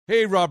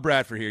Hey, Rob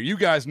Bradford here. You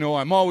guys know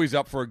I'm always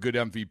up for a good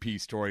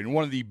MVP story, and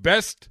one of the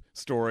best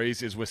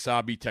stories is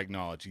Wasabi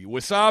Technology.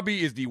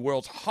 Wasabi is the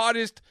world's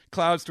hottest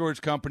cloud storage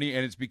company,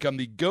 and it's become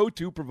the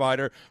go-to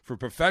provider for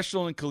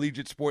professional and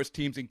collegiate sports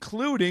teams,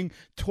 including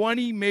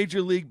 20 Major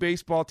League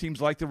Baseball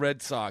teams like the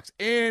Red Sox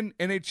and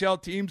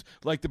NHL teams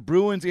like the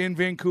Bruins and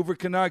Vancouver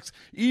Canucks.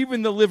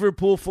 Even the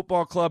Liverpool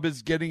Football Club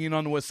is getting in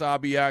on the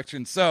Wasabi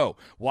action. So,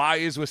 why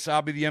is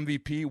Wasabi the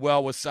MVP?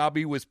 Well,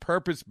 Wasabi was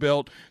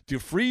purpose-built to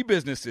free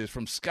businesses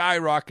from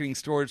skyrocketing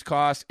storage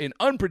costs and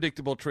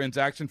unpredictable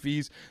transaction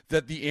fees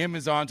that the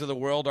Amazons of the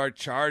world are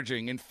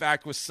charging. In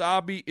fact,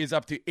 Wasabi is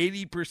up to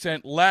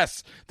 80%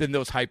 less than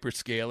those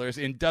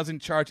hyperscalers and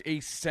doesn't charge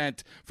a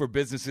cent for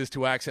businesses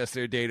to access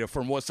their data.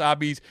 From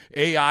Wasabi's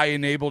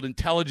AI-enabled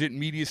intelligent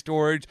media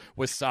storage,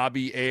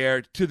 Wasabi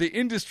Air, to the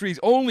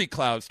industry's only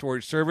cloud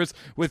storage service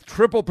with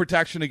triple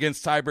protection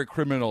against cyber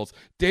criminals,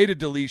 data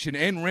deletion,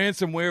 and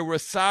ransomware,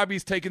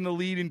 Wasabi's taken the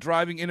lead in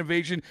driving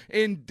innovation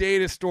in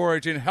data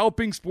storage and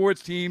helping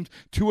sports teams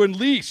to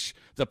unleash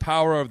the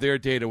power of their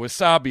data.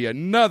 Wasabi,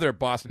 another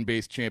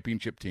Boston-based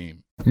championship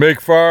team.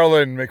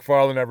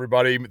 McFarland,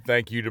 everybody.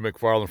 Thank you to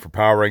McFarland for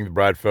powering the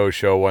Brad Foe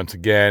Show once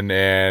again.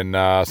 And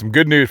some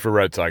good news for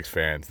Red Sox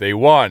fans. They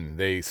won.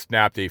 They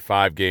snapped a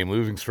 5-game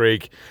losing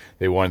streak.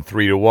 They won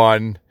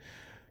 3-1.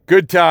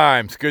 Good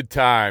times.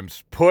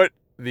 Put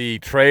the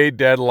trade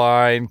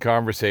deadline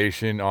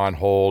conversation on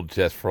hold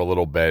just for a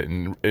little bit,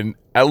 and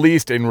at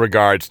least in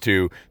regards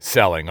to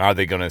selling. Are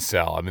they going to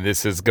sell? I mean,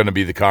 this is going to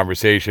be the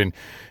conversation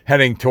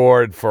heading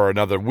toward for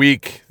another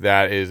week.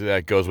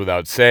 That goes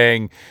without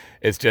saying.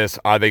 It's just,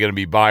 are they going to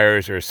be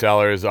buyers or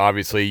sellers?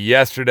 Obviously,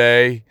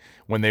 yesterday,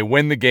 when they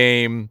win the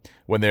game,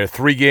 when they're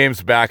 3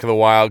 games back of the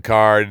wild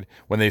card,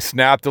 when they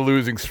snap the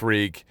losing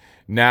streak,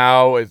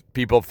 now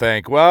people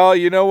think, well,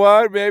 you know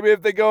what? Maybe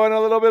if they go on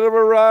a little bit of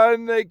a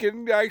run, they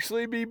can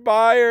actually be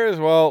buyers.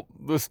 Well,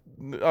 let's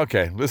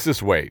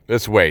just wait.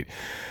 Let's wait.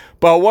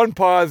 But one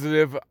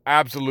positive,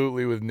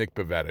 absolutely, with Nick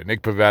Pivetta.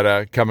 Nick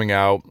Pivetta coming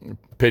out,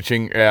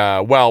 pitching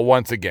well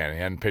once again. He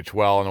hadn't pitched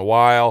well in a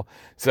while.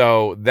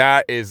 So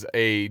that is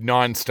a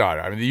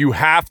non-starter. I mean, you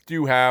have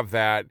to have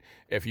that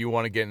if you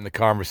want to get in the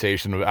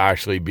conversation of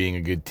actually being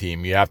a good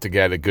team. You have to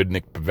get a good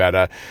Nick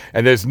Pivetta.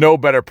 And there's no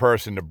better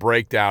person to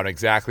break down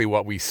exactly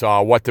what we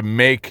saw, what to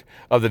make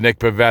of the Nick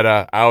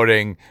Pivetta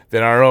outing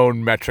than our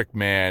own metric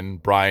man,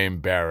 Brian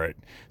Barrett.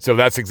 So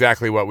that's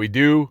exactly what we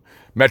do.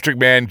 Metric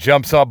Man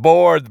jumps on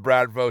board the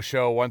Brad Foe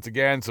Show once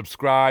again.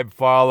 Subscribe,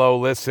 follow,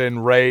 listen,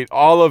 rate,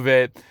 all of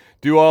it.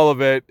 Do all of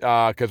it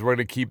because we're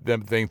going to keep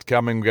them things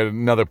coming. We've got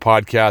another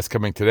podcast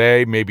coming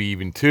today, maybe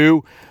even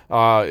 2.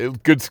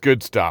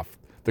 Good stuff.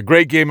 The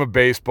great game of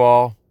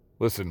baseball.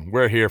 Listen,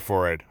 we're here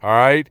for it, all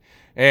right?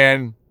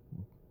 And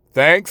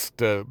thanks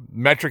to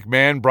Metric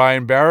Man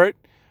Brian Barrett,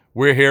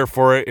 we're here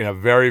for it in a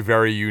very,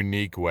 very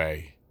unique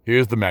way.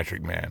 Here's the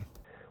Metric Man.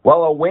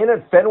 Well, a win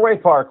at Fenway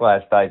Park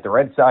last night. The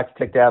Red Sox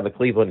took down the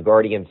Cleveland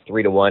Guardians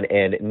 3-1,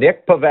 and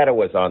Nick Pivetta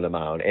was on the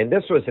mound. And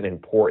this was an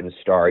important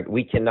start.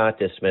 We cannot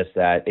dismiss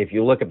that. If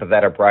you look at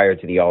Pivetta prior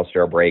to the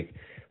All-Star break,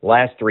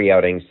 last 3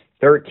 outings,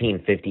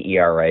 13.50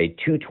 ERA,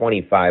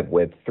 2.25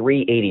 WHIP,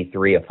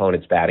 3.83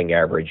 opponent's batting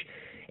average,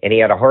 and he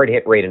had a hard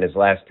hit rate in his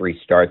last 3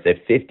 starts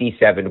at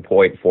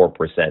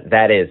 57.4%.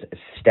 That is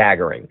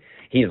staggering.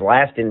 He's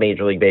last in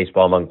Major League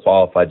Baseball among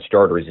qualified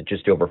starters at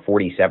just over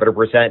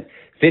 47%.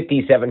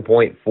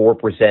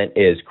 57.4%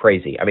 is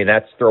crazy. I mean,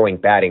 that's throwing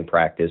batting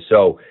practice.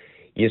 So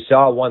you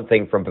saw one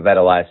thing from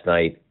Pivetta last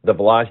night. The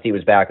velocity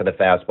was back on the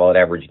fastball. It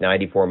averaged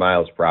 94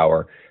 miles per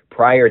hour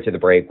prior to the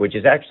break, which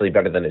is actually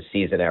better than his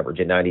season average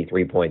at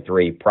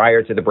 93.3.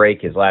 Prior to the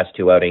break, his last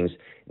 2 outings,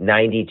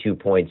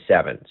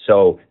 92.7.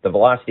 So the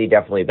velocity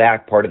definitely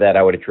back. Part of that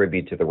I would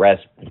attribute to the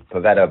rest.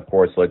 Pivetta, of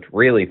course, looked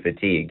really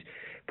fatigued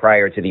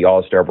prior to the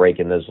All-Star break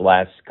in those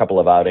last couple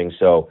of outings.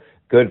 So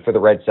good for the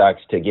Red Sox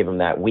to give him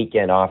that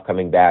weekend off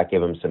coming back,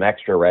 give him some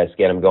extra rest,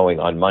 get him going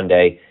on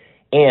Monday.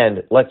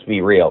 And let's be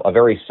real, a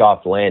very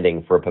soft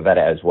landing for Pivetta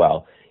as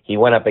well. He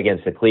went up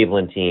against the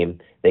Cleveland team.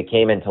 They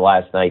came into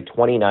last night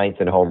 29th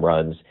in home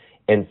runs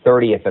and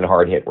 30th in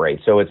hard hit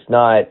rate. So it's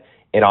not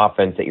an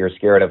offense that you're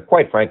scared of.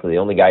 Quite frankly, the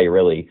only guy you're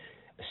really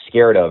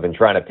scared of and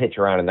trying to pitch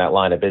around in that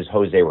lineup is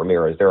Jose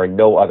Ramirez. There are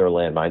no other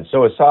landmines.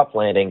 So a soft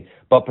landing,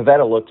 but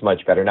Pivetta looked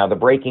much better. Now, the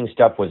breaking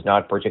stuff was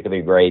not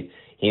particularly great.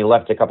 He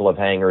left a couple of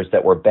hangers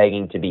that were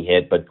begging to be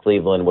hit, but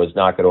Cleveland was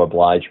not going to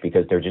oblige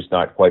because they're just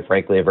not, quite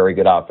frankly, a very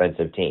good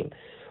offensive team.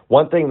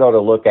 One thing, though, to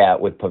look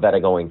at with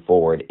Pivetta going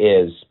forward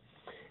is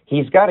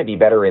he's got to be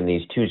better in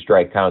these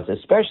 2-strike counts,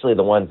 especially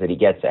the ones that he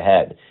gets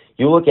ahead.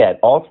 You look at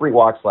all 3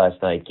 walks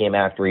last night came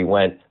after he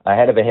went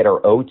ahead of a hitter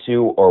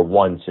 0-2 or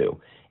 1-2.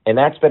 And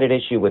that's been an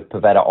issue with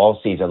Pivetta all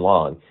season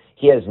long.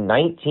 He has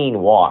 19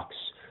 walks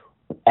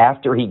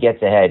after he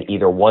gets ahead,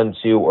 either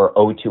 1-2 or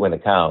 0-2 in the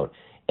count.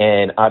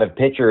 And out of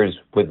pitchers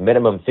with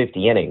minimum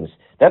 50 innings,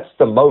 that's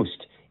the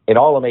most in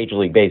all of Major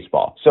League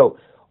Baseball. So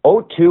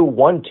 0-2,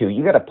 1-2,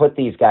 you got to put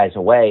these guys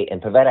away,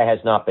 and Pivetta has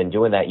not been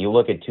doing that. You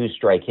look at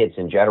 2-strike hits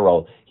in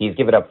general, he's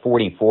given up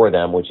 44 of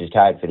them, which is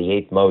tied for the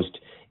 8th most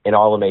in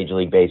all of Major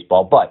League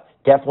Baseball. But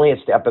definitely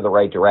a step in the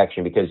right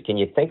direction, because can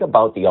you think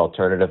about the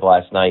alternative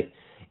last night?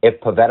 If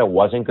Pivetta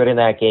wasn't good in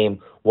that game,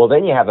 well,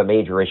 then you have a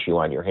major issue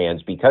on your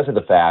hands because of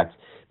the fact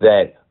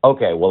that,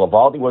 okay, well,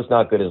 Eovaldi was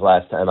not good his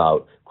last time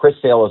out. Chris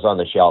Sale is on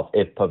the shelf.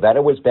 If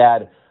Pivetta was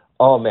bad,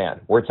 oh,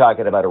 man, we're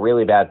talking about a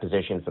really bad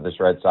position for this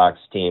Red Sox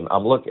team.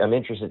 I'm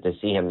interested to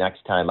see him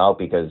next time out,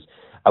 because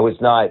I was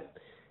not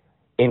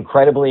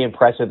incredibly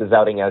impressed with his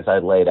outing as I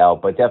laid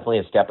out, but definitely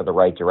a step in the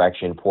right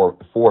direction for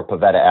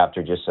Pivetta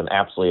after just some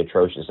absolutely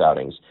atrocious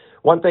outings.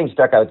 One thing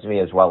stuck out to me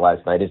as well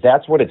last night is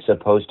that's what it's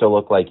supposed to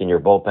look like in your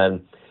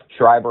bullpen.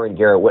 Schreiber and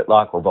Garrett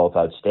Whitlock were both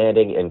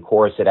outstanding, and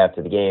Cora said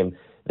after the game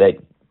that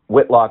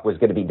Whitlock was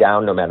going to be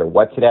down no matter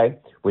what today,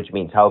 which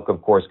means Houck,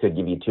 of course, could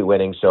give you 2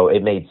 innings, so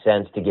it made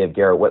sense to give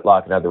Garrett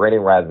Whitlock another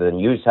inning rather than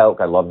use Houck.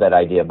 I love that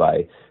idea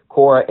by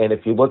Cora, and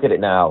if you look at it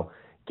now,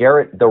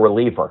 Garrett, the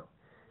reliever,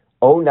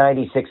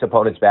 0.96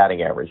 opponent's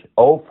batting average,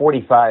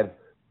 0.45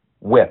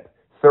 whip,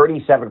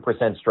 37%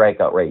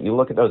 strikeout rate. You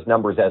look at those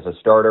numbers as a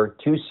starter,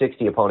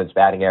 260 opponent's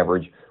batting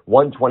average,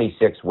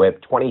 126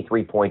 whip,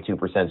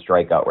 23.2%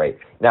 strikeout rate.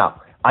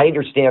 Now, I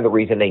understand the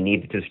reason they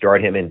needed to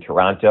start him in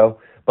Toronto,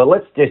 but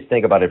let's just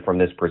think about it from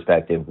this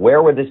perspective.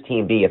 Where would this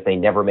team be if they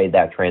never made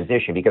that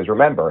transition? Because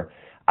remember,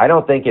 I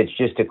don't think it's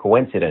just a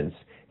coincidence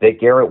that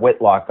Garrett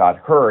Whitlock got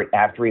hurt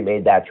after he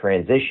made that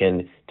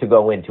transition to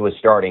go into a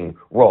starting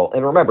role.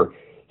 And remember,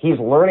 he's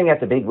learning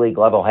at the big league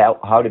level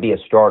how to be a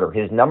starter.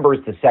 His numbers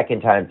the second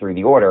time through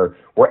the order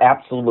were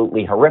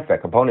absolutely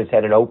horrific. Opponents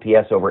had an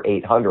OPS over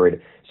 800.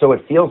 So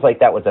it feels like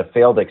that was a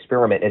failed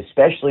experiment,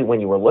 especially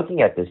when you were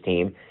looking at this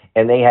team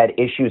and they had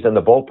issues in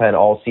the bullpen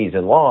all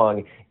season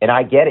long. And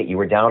I get it. You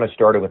were down a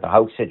starter with the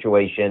Houck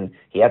situation.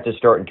 He had to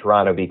start in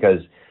Toronto because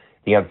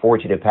the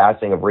unfortunate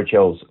passing of Rich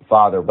Hill's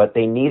father. But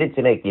they needed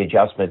to make the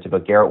adjustment to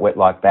put Garrett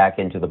Whitlock back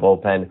into the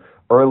bullpen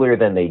earlier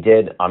than they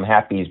did. I'm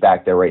happy he's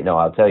back there right now.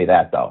 I'll tell you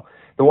that, though.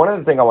 The one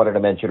other thing I wanted to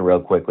mention real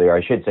quickly, or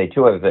I should say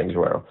 2 other things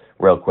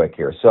real quick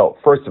here. So,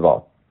 first of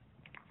all,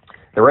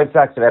 the Red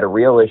Sox have had a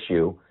real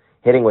issue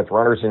hitting with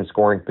runners in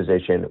scoring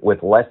position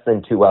with less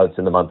than 2 outs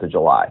in the month of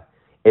July.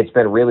 It's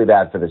been really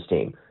bad for this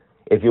team.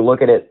 If you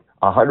look at it,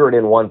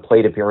 101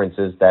 plate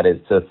appearances, that is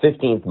the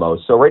 15th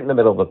most, so right in the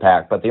middle of the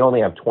pack, but they only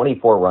have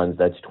 24 runs,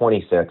 that's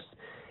 26th,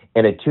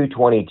 and a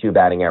 222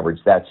 batting average,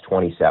 that's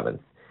 27th.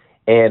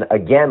 And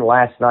again,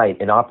 last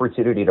night, an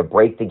opportunity to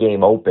break the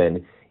game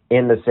open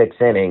in the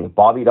 6th inning,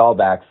 Bobby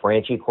Dahlbeck,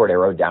 Franchy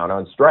Cordero down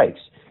on strikes.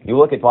 You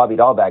look at Bobby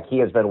Dahlbeck, he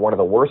has been one of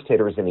the worst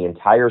hitters in the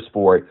entire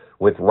sport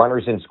with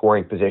runners in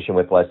scoring position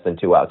with less than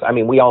 2 outs. I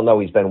mean, we all know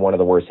he's been one of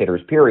the worst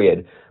hitters,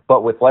 period,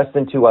 but with less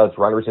than 2 outs,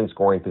 runners in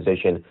scoring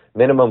position,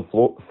 minimum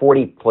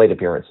 40 plate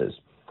appearances.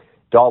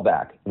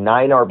 Dahlbeck,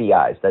 9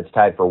 RBIs, that's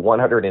tied for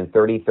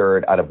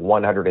 133rd out of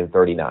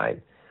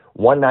 139.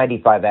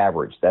 195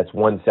 average, that's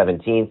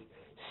 117th.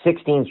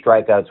 16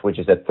 strikeouts, which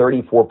is a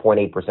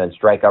 34.8%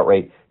 strikeout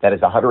rate. That is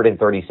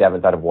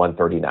 137th out of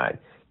 139.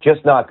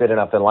 Just not good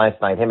enough. And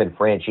last night, him and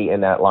Franchy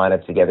in that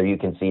lineup together, you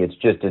can see it's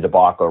just a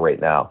debacle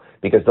right now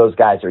because those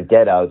guys are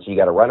dead outs. You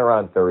got a runner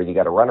on third, you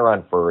got a runner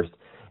on first,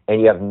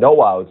 and you have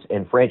no outs.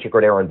 And Franchy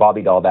Cordero and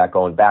Bobby Dahlbeck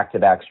going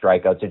back-to-back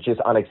strikeouts. It's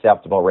just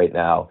unacceptable right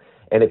now.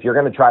 And if you're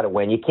going to try to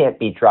win, you can't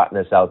be trotting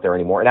this out there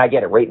anymore. And I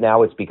get it. Right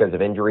now, it's because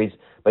of injuries,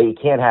 but you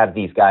can't have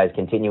these guys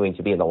continuing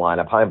to be in the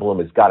lineup. Heimblum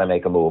has got to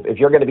make a move. If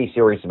you're going to be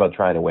serious about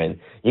trying to win,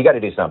 you got to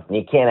do something.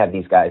 You can't have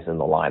these guys in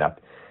the lineup.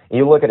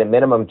 You look at a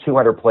minimum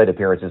 200 plate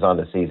appearances on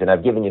the season.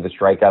 I've given you the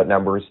strikeout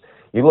numbers.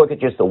 You look at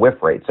just the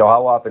whiff rate. So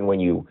how often when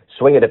you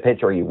swing at a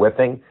pitch are you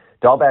whiffing?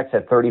 Dahlbeck's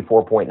at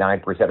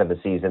 34.9% of the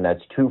season.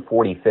 That's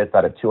 245th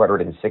out of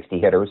 260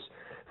 hitters.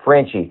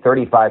 Franchy,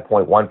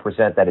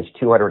 35.1%. That is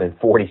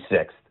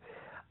 246th.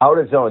 Out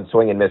of zone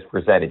swing and miss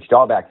percentage.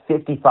 Dahlbeck,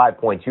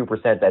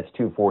 55.2%. That's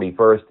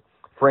 241st.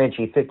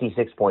 Franchy,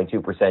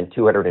 56.2%,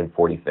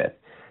 245th.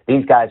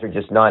 These guys are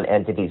just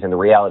non-entities, and the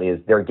reality is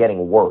they're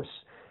getting worse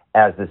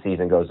as the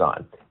season goes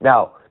on.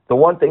 Now, the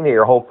one thing that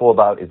you're hopeful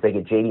about is they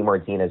get JD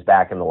Martinez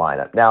back in the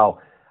lineup. Now,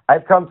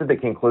 I've come to the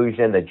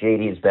conclusion that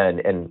JD has been,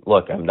 and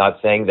look, I'm not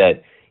saying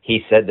that he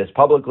said this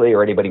publicly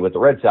or anybody with the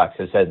Red Sox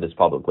has said this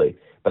publicly,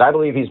 but I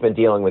believe he's been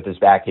dealing with his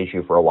back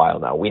issue for a while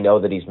now. We know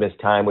that he's missed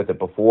time with it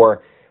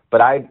before, but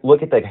I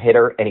look at the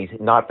hitter, and he's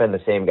not been the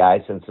same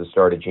guy since the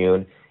start of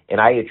June, and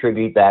I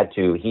attribute that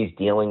to he's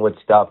dealing with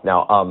stuff.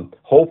 Now, I'm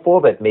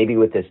hopeful that maybe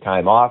with this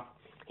time off,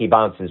 he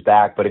bounces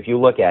back, but if you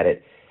look at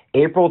it,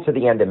 April to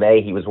the end of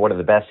May, he was one of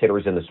the best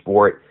hitters in the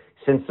sport.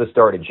 Since the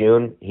start of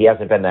June, he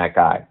hasn't been that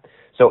guy.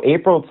 So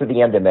April to the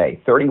end of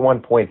May,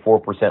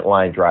 31.4%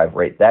 line drive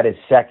rate. That is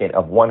second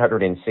of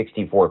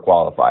 164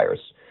 qualifiers.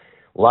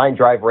 Line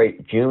drive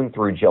rate June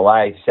through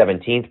July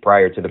 17th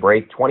prior to the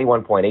break,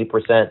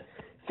 21.8%,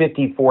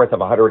 54th of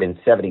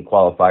 170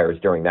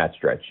 qualifiers during that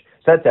stretch.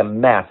 So that's a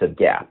massive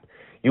gap.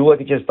 You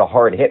look at just the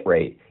hard hit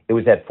rate, it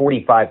was at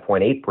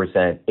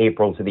 45.8%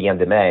 April to the end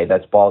of May.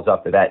 That's balls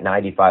up to that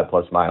 95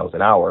 plus miles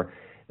an hour.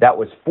 That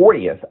was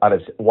 40th out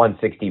of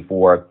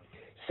 164.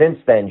 Since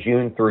then,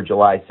 June through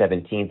July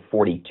 17th,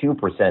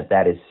 42%.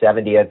 That is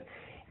 70th.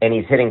 And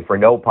he's hitting for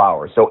no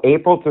power. So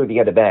April through the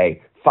end of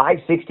May,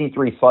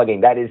 .563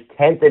 slugging. That is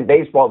 10th in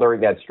baseball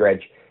during that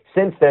stretch.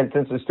 Since then,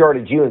 since the start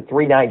of June,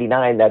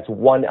 .399. That's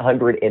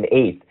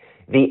 108th.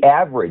 The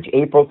average,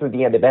 April through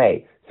the end of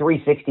May,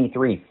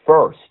 .363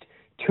 first.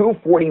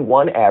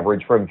 .241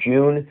 average from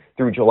June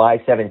through July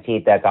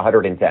 17th. That's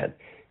 110th.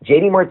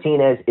 JD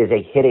Martinez is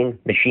a hitting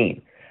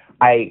machine.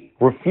 I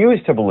refuse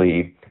to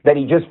believe that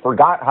he just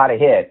forgot how to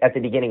hit at the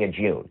beginning of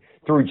June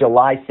through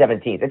July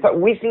 17th.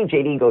 We've seen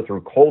JD go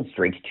through cold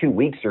streaks 2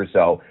 weeks or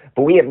so,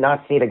 but we have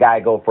not seen a guy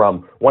go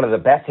from one of the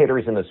best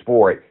hitters in the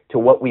sport to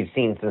what we've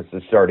seen since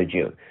the start of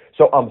June.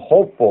 So I'm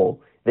hopeful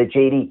that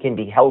JD can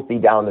be healthy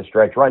down the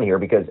stretch run here,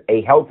 because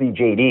a healthy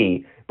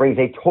JD brings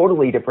a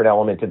totally different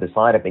element to this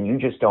lineup, and you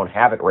just don't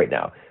have it right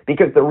now.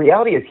 Because the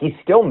reality is he's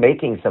still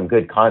making some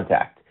good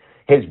contact.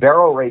 His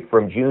barrel rate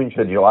from June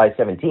to July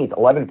 17th,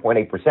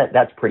 11.8%,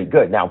 that's pretty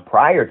good. Now,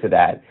 prior to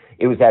that,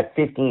 it was at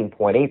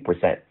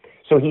 15.8%.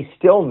 So he's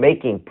still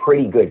making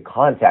pretty good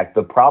contact.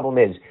 The problem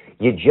is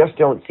you just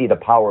don't see the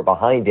power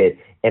behind it,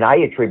 and I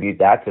attribute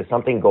that to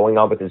something going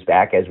on with his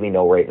back, as we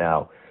know right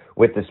now,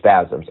 with the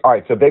spasms. All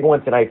right, so big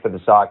one tonight for the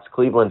Sox.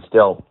 Cleveland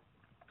still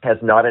has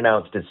not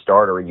announced his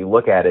starter. You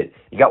look at it,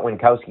 you got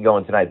Winkowski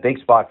going tonight. Big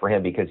spot for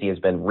him because he has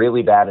been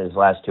really bad in his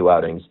last 2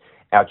 outings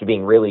after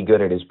being really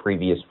good at his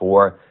previous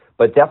 4.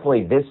 But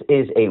definitely this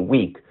is a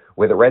week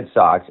where the Red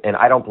Sox, and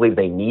I don't believe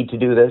they need to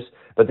do this,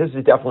 but this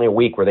is definitely a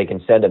week where they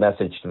can send a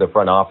message to the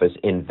front office,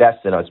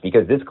 invest in us,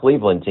 because this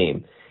Cleveland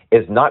team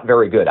is not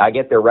very good. I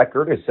get their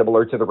record is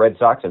similar to the Red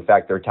Sox. In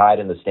fact, they're tied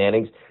in the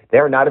standings.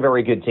 They're not a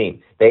very good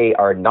team. They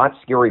are not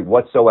scary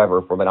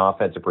whatsoever from an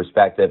offensive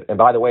perspective. And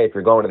by the way, if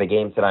you're going to the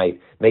game tonight,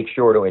 make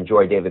sure to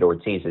enjoy David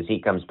Ortiz as he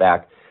comes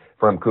back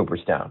from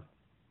Cooperstown.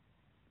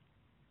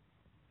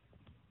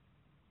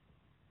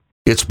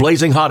 It's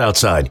blazing hot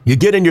outside. You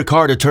get in your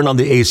car to turn on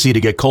the AC to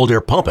get cold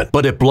air pumping,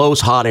 but it blows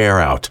hot air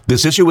out.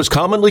 This issue is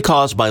commonly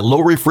caused by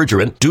low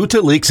refrigerant due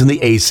to leaks in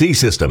the AC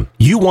system.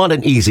 You want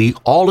an easy,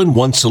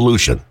 all-in-one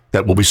solution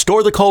that will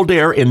restore the cold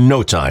air in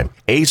no time.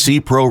 AC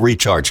Pro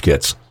Recharge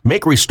Kits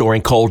make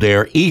restoring cold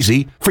air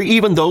easy for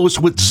even those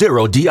with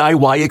zero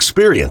DIY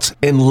experience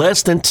in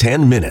less than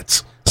 10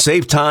 minutes.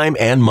 Save time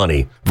and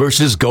money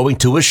versus going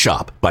to a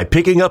shop by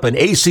picking up an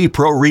AC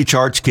Pro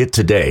Recharge Kit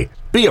today.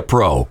 Be a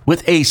pro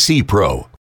with AC Pro.